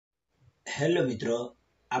Hello મિત્રો,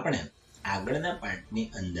 આપણે આગળના પાઠની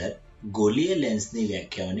અંદર ગોલીય લેન્સની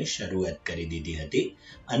વ્યાખ્યાઓની શરૂઆત કરી દીધી હતી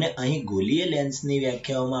અને અહીં ગોલીય લેન્સની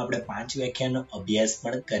વ્યાખ્યાઓમાં આપણે 5 વ્યાખ્યાનો અભ્યાસ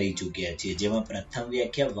પણ કરી ચૂક્યા છીએ, જેમાં પ્રથમ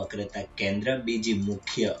વ્યાખ્યા વક્રતા કેન્દ્ર, બીજી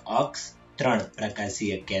મુખ્ય અક્ષ, 3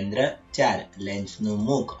 પ્રકાશીય કેન્દ્ર, 4 લેન્સનું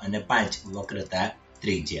મુખ અને 5 વક્રતા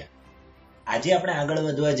ત્રિજ્યા. આજે આપણે આગળ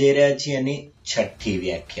વધવા જઈ રહ્યા છીએ એની છઠ્ઠી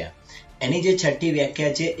વ્યાખ્યા. એની જે છઠ્ઠી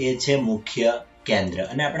વ્યાખ્યા છે એ છે મુખ્ય કેન્દ્ર,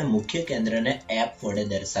 અને આપણે મુખ્ય કેન્દ્રને F વડે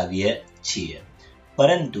દર્શાવીએ છીએ,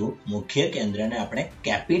 પરંતુ મુખ્ય કેન્દ્રને આપણે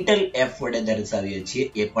કેપિટલ F વડે દર્શાવીએ છીએ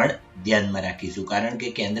એ પણ ધ્યાનમાં રાખીશું, કારણ કે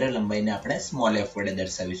કેન્દ્ર લંબાઈને આપણે સ્મોલ f વડે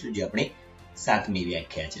દર્શાવીશું, જે આપણી 7મી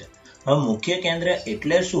વ્યાખ્યા છે. હવે મુખ્ય કેન્દ્ર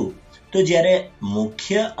એટલે શું? તો જ્યારે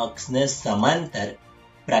મુખ્ય અક્ષને સમાંતર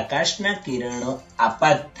પ્રકાશના કિરણો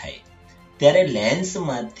આપાત થાય ત્યારે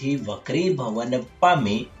લેન્સમાંથી વક્રીભવન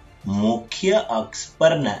પામી મુખ્ય અક્ષ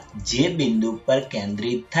પરના જે બિંદુ પર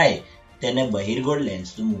કેન્દ્રિત થાય તેને બહિર્ગોળ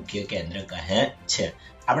લેન્સનું મુખ્ય કેન્દ્ર કહે છે.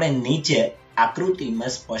 આપણે નીચે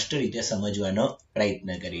આકૃતિમાં સ્પષ્ટ રીતે સમજવાનો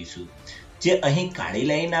પ્રયત્ન કરીશું. જે અહીં કાળી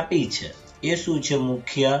લાઈન આપી છે એ શું છે?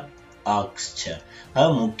 મુખ્ય અક્ષ છે. હવે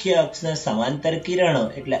મુખ્ય અક્ષને સમાંતર કિરણો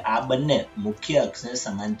એટલે આ બંને મુખ્ય અક્ષને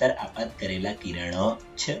સમાંતર આપાત કરેલા કિરણો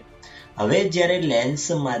છે. હવે જ્યારે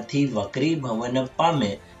લેન્સમાંથી વક્રીભવન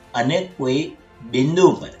પામે અને કોઈ બિંદુ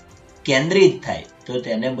પર કેન્દ્રિત થાય તો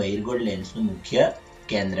તેને બહિર્ગોળ લેન્સનું મુખ્ય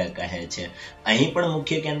કેન્દ્ર કહે છે. અહીં પણ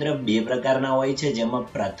મુખ્ય કેન્દ્ર બે પ્રકારના હોય છે, જેમાં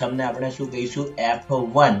પ્રથમને આપણે શું કહીશું?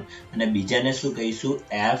 F1 અને બીજાને શું કહીશું?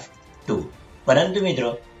 F2. પરંતુ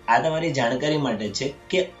મિત્રો, આ તમારી જાણકારી માટે છે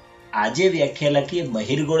કે આ જે વ્યાખ્યા લખી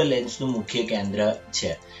બહિર્ગોળ લેન્સનું મુખ્ય કેન્દ્ર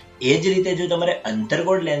છે. એ જ રીતે જો તમારે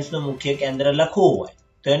અંતર્ગોળ લેન્સનું મુખ્ય કેન્દ્ર લખવું હોય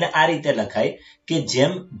તો એને આ રીતે લખાય કે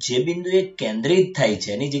જેમ જે બિંદુએ કેન્દ્રિત થાય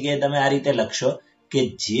છે એની જગ્યાએ તમે આ રીતે લખશો કે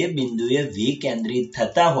જે બિંદુએ વિકેન્દ્રિત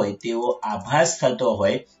થતા હોય તેવો આભાસ થતો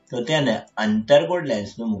હોય તો તેને અંતર્ગોળ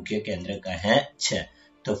લેન્સનું મુખ્ય કેન્દ્ર કહે છે.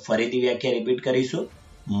 તો ફરીથી વ્યાખ્યા રિપીટ કરીશું.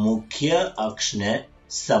 મુખ્ય અક્ષને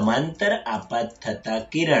સમાંતર આપાત થતા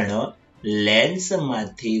કિરણો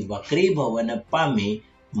લેન્સમાંથી વક્રીભવન પામી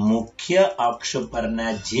મુખ્ય અક્ષ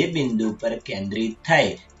પરના જે બિંદુ પર કેન્દ્રિત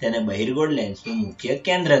થાય તેને બહિર્ગોળ લેન્સનું મુખ્ય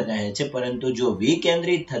કેન્દ્ર કહે છે, પરંતુ જો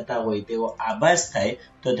વિકેન્દ્રિત થતા હોય તેવો આભાસ થાય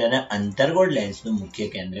તો તેને અંતર્ગોળ લેન્સનું મુખ્ય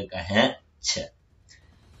કેન્દ્ર કહે છે.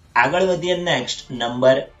 આગળ વધીએ. Next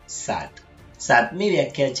number 7. 7મી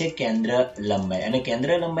વ્યાખ્યા છે કેન્દ્ર લંબાઈ, અને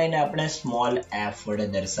કેન્દ્ર લંબાઈને આપણે સ્મોલ f વડે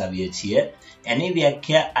દર્શાવીએ છીએ. એની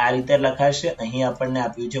વ્યાખ્યા આ રીતે લખાશે. અહીં આપણને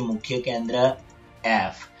આપ્યું છે મુખ્ય કેન્દ્ર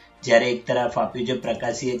F, જ્યારે એક તરફ આપ્યું છે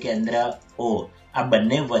પ્રકાશીય કેન્દ્ર O. આ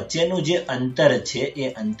બંને વચ્ચેનું જે અંતર છે એ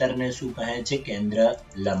અંતરને શું કહે છે? કેન્દ્ર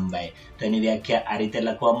લંબાઈ. તો એની વ્યાખ્યા આ રીતે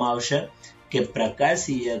લખવામાં આવશે કે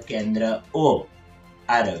પ્રકાશીય કેન્દ્ર O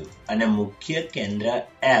આ રહ્યું અને મુખ્ય કેન્દ્ર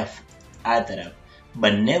F આ તરફ,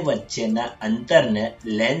 બંને વચ્ચેના અંતરને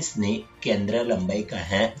લેન્સની કેન્દ્ર લંબાઈ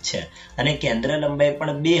કહે છે. અને કેન્દ્ર લંબાઈ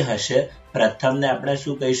પણ બે હશે. પ્રથમને આપણે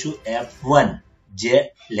શું કહીશું? F1, જે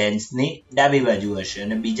લેન્સની ડાબી બાજુ હશે,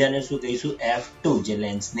 અને બીજાને શું કહીશું? F2, જે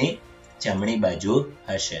લેન્સની જમણી બાજુ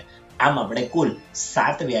હશે. આમ આપણે કુલ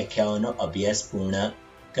 7 વ્યાખ્યાઓનો અભ્યાસ પૂર્ણ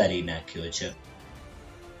કરી નાખ્યો છે.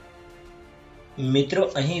 મિત્રો,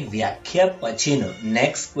 અહીં વ્યાખ્યા પછીનો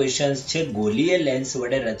નેક્સ્ટ ક્વેશ્ચન છે ગોલીય લેન્સ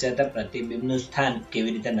વડે રચાતા પ્રતિબિંબનું સ્થાન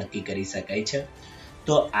કેવી રીતે નક્કી કરી શકાય છે?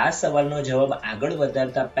 તો આ સવાલનો જવાબ આગળ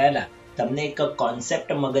વધારતા પહેલા તમને એક કોન્સેપ્ટ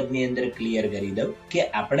મગજની અંદર ક્લિયર કરી દઉં કે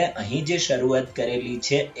આપણે અહીં જે શરૂઆત કરેલી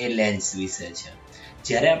છે એ લેન્સ વિશે છે.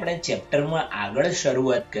 જ્યારે આપણે ચેપ્ટરમાં આગળ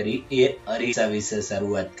શરૂઆત કરી એ અરીસા વિશે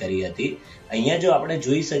શરૂઆત કરી હતી. અહીંયા જો આપણે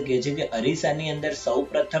જોઈ શકીએ છીએ કે અરીસાની અંદર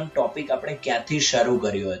સૌપ્રથમ ટોપિક આપણે ક્યાંથી શરૂ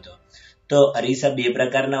કર્યો હતો? તો અરીસા બે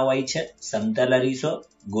પ્રકારના હોય છે, સમતલ અરીસો,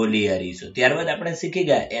 ગોલીય અરીસો. ત્યારબાદ આપણે શીખી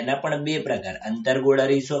ગયા એના પણ બે પ્રકાર, અંતર્ગોળ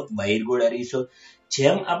અરીસો, બહિર્ગોળ અરીસો.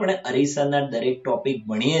 જેમ આપણે અરીસાના દરેક ટોપિક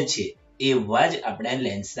ભણીએ છીએ એવા જ આપણે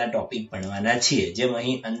લેન્સના ટોપિક ભણવાના છીએ. જેમ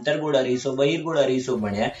અહીં અંતર્ગોળ અરીસો, બહિર્ગોળ અરીસો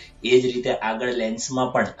ભણ્યા, એ જ રીતે આગળ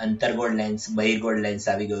લેન્સમાં પણ અંતર્ગોળ લેન્સ, બહિર્ગોળ લેન્સ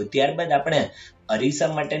આવી ગયું. ત્યારબાદ આપણે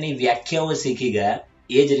અરીસા માટેની વ્યાખ્યાઓ શીખી ગયા,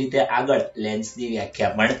 એ જ રીતે આગળ લેન્સની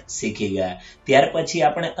વ્યાખ્યા પણ શીખી ગયા. ત્યાર પછી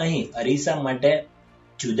આપણે અહીં અરીસા માટે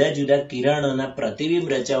જુદા જુદા કિરણોના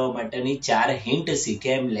પ્રતિબિંબ રચાવવા માટેની 4 હિન્ટ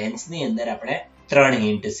શીખ્યા. એમ લેન્સની અંદર આપણે 3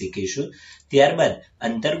 હિન્ટ શીખીશું. ત્યારબાદ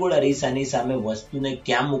અંતર્ગોળ અરીસાની સામે વસ્તુને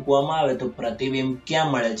ક્યાં મૂકવામાં આવે તો પ્રતિબિંબ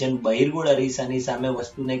ક્યાં મળે છે, અને બહિર્ગોળ અરીસાની સામે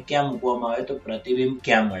વસ્તુને ક્યાં મૂકવામાં આવે તો પ્રતિબિંબ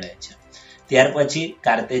ક્યાં મળે છે. ત્યાર પછી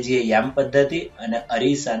કાર્તેજીય યામ પદ્ધતિ અને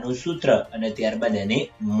અરીસાનું સૂત્ર, અને ત્યારબાદ એની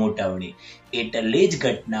મોટાવણી. એટલી જ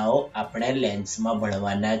ઘટનાઓ આપણે લેન્સમાં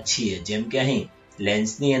ભણવાના છીએ. જેમ કે અહીં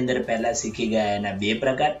લેન્સની અંદર પહેલા શીખી ગયા એના 2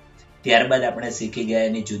 પ્રકાર, ત્યારબાદ આપણે શીખી ગયા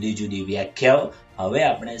એની જુદી જુદી વ્યાખ્યાઓ. હવે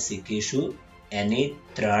આપણે શીખીશું એની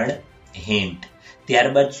 3 હિન્ટ.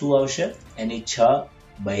 ત્યારબાદ શું આવશે? એની 6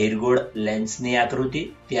 બહિર્ગોળ લેન્સની આકૃતિ,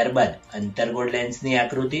 ત્યારબાદ અંતર્ગોળ લેન્સની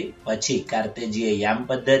આકૃતિ, પછી કાર્તેજીય યામ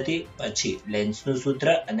પદ્ધતિ, પછી લેન્સનું સૂત્ર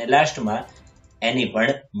અને લાસ્ટમાં એની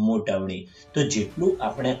પણ મોટવણી. તો જેટલું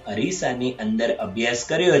આપણે અરીસાની અંદર અભ્યાસ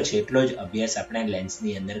કર્યો છે એટલો જ અભ્યાસ આપણે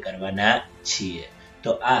લેન્સની અંદર કરવાના છીએ.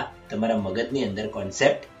 તો આ તમારા મગજની અંદર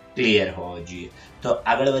કોન્સેપ્ટ ક્લિયર હોવો જોઈએ. તો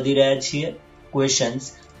આગળ વધી રહ્યા છીએ. ક્વેશ્ચન્સ.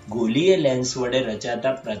 ગોલીય લેન્સ વડે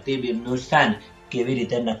રચાતા પ્રતિબિંબનું સ્થાન કેવી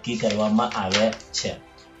રીતે નક્કી કરવામાં આવે છે?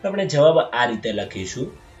 તો આપણે જવાબ આ રીતે લખીશું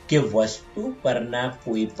કે વસ્તુ પરના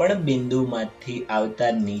કોઈ પણ બિંદુમાંથી આવતા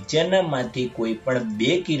નીચેનામાંથી કોઈ પણ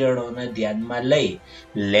બે કિરણોને ધ્યાનમાં લઈ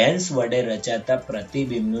લેન્સ વડે રચાતા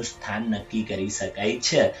પ્રતિબિંબનું સ્થાન નક્કી કરી શકાય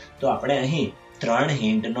છે. તો આપણે અહીં 3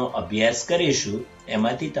 હિન્ટનો અભ્યાસ કરીશું.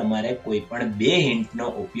 એમાંથી તમારે કોઈ પણ 2 હિન્ટનો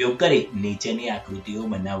ઉપયોગ કરી નીચેની આકૃતિઓ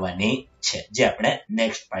બનાવવાની છે, જે આપણે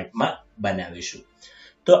નેક્સ્ટ પાર્ટમાં બનાવીશું.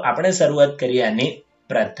 તો આપણે શરૂઆત કરીએ આની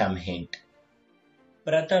પ્રથમ હિન્ટ.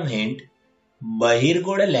 પ્રથમ હિન્ટ.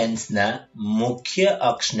 બહિર્ગોળ લેન્સના મુખ્ય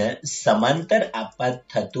અક્ષને સમાંતર આપાત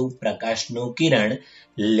થતું પ્રકાશનું કિરણ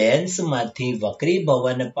લેન્સમાંથી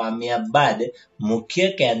વક્રીભવન પામ્યા બાદ મુખ્ય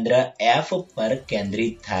કેન્દ્ર F પર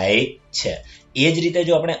કેન્દ્રિત થાય છે. એ જ રીતે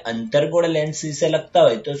જો આપણે અંતર્ગોળ લેન્સ વિશે લખતા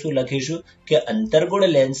હોય તો શું લખીશું કે અંતર્ગોળ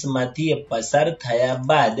લેન્સમાંથી પસાર થયા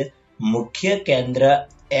બાદ મુખ્ય કેન્દ્ર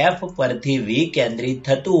F પરથી વિકેન્દ્રિત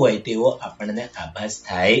થતું હોય તેવો આપણને આભાસ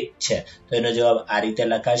થાય છે. તો એનો જવાબ આ રીતે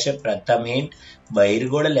લખાશે. પ્રથમ હિન્ટ.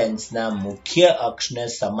 બહિર્ગોળ લેન્સના મુખ્ય અક્ષને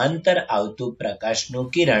સમાંતર આવતું પ્રકાશનું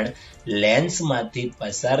કિરણ લેન્સમાંથી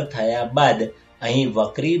પસાર થયા બાદ અહીં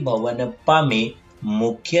વક્રીભવન પામી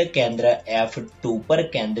મુખ્ય કેન્દ્ર F2 પર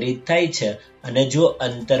કેન્દ્રિત થાય છે. અને જો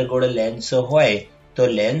અંતર્ગોળ લેન્સ હોય તો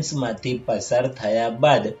લેન્સમાંથી પસાર થયા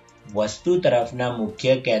બાદ વસ્તુ તરફના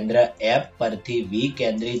મુખ્ય કેન્દ્ર F પરથી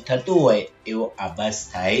વિકેન્દ્રિત થતું હોય એવો આભાસ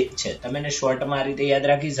થાય છે. તમે એને શોર્ટમાં આ રીતે યાદ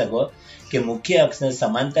રાખી શકો કે મુખ્ય અક્ષને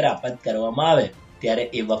સમાંતર આપાત કરવામાં આવે ત્યારે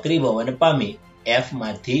એ વક્રીભવન પામી F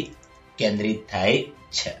માંથી કેન્દ્રિત થાય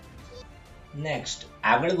છે. નેક્સ્ટ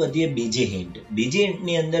આગળ વધીએ બીજી હિન્ટ. બીજી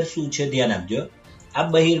હિન્ટની અંદર શું છે ધ્યાન આપજો. આ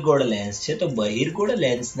બહિર્ગોળ લેન્સ છે. તો બહિર્ગોળ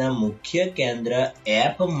લેન્સના મુખ્ય કેન્દ્ર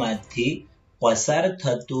F માંથી પસાર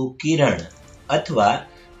થતું કિરણ અથવા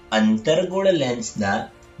અંતર્ગોળ લેન્સના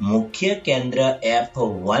મુખ્ય કેન્દ્ર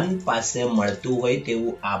F1 પાસે મળતું હોય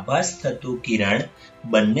તેવું આભાસ થતું કિરણ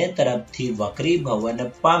બંને તરફથી વક્રીભવન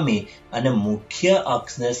પામી અને મુખ્ય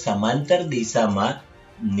અક્ષને સમાંતર દિશામાં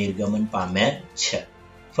નિર્ગમન પામે છે.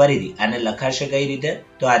 ફરીથી આને લખાશે કઈ રીતે?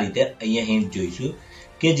 તો આ રીતે અહીંયા હિન્ટ જોઈશું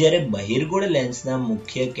કે જ્યારે બહિર્ગોળ લેન્સના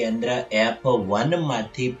મુખ્ય કેન્દ્ર F1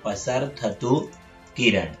 માંથી પસાર થતું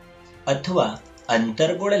કિરણ અથવા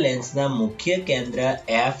અંતર્ગોળ લેન્સના મુખ્ય કેન્દ્ર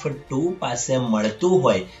F2 પાસે મળતું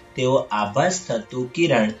હોય તેવો આભાસ થતું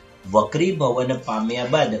કિરણ વક્રીભવન પામ્યા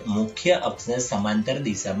બાદ મુખ્ય અક્ષને સમાંતર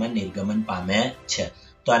દિશામાં નિર્ગમન પામે છે.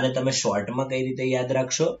 તો આને તમે શોર્ટમાં કઈ રીતે યાદ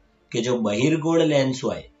રાખશો કે જો બહિર્ગોળ લેન્સ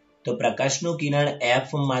હોય તો પ્રકાશનું કિરણ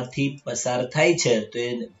F માંથી પસાર થાય છે તો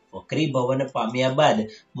એ વક્રીભવન પામ્યા બાદ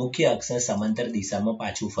મુખ્ય અક્ષને સમાંતર દિશામાં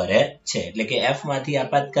પાછું ફરે છે. એટલે કે F માંથી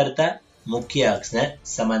આપાત કરતા મુખ્ય અક્ષને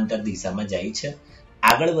સમાંતર દિશામાં જાય છે.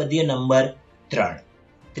 આગળ વધીએ નંબર 3.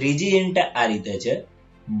 ત્રીજી હિન્ટ આ રીતે છે.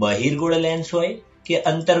 બહિર્ગોળ લેન્સ હોય કે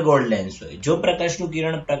અંતર્ગોળ લેન્સ હોય, જો પ્રકાશનું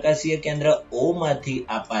કિરણ પ્રકાશીય કેન્દ્ર O માંથી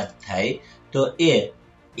આપાત થાય તો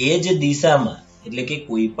એ જ દિશામાં એટલે કે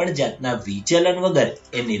કોઈ પણ જાતના વિચલન વગર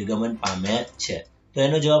એ નિર્ગમન પામે છે. તો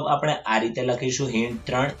એનો જવાબ આપણે આ રીતે લખીશું. હિન્ટ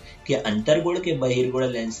 3 કે અંતર્ગોળ કે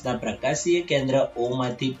બહિર્ગોળ લેન્સના પ્રકાશીય કેન્દ્ર O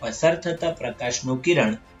માંથી પસાર થતા પ્રકાશનું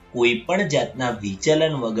કિરણ કોઈ પણ જાતના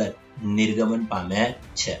વિચલન વગર નિર્ગમન પામે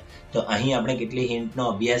છે. તો અહીં આપણે કેટલી હિન્ટનો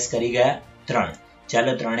અભ્યાસ કરી ગયા? 3.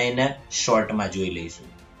 ચાલો ત્રણેયને શોર્ટમાં જોઈ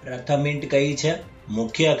લઈશું. પ્રથમ હિન્ટ કઈ છે?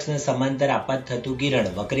 મુખ્ય અક્ષને સમાંતર આપાત થતું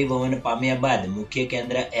કિરણ વક્રીભવન પામ્યા બાદ મુખ્ય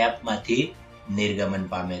કેન્દ્ર F માંથી નિર્ગમન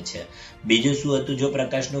પામે છે. બીજું શું હતું? જો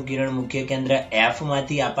પ્રકાશનું કિરણ મુખ્ય કેન્દ્ર F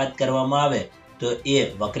માંથી આપાત કરવામાં આવે તો એ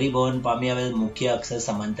વક્રીભવન પામ્યા બાદ મુખ્ય અક્ષ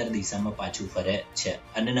સમાંતર દિશામાં પાછું ફરે છે.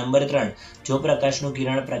 અને નંબર 3, જો પ્રકાશનું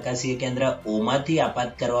કિરણ પ્રકાશીય કેન્દ્ર O માંથી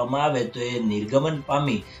આપાત કરવામાં આવે તો એ નિર્ગમન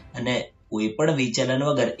પામી અને કોઈ પણ વિચલન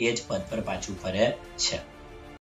વગર એ જ પદ પર પાછું ફરે છે.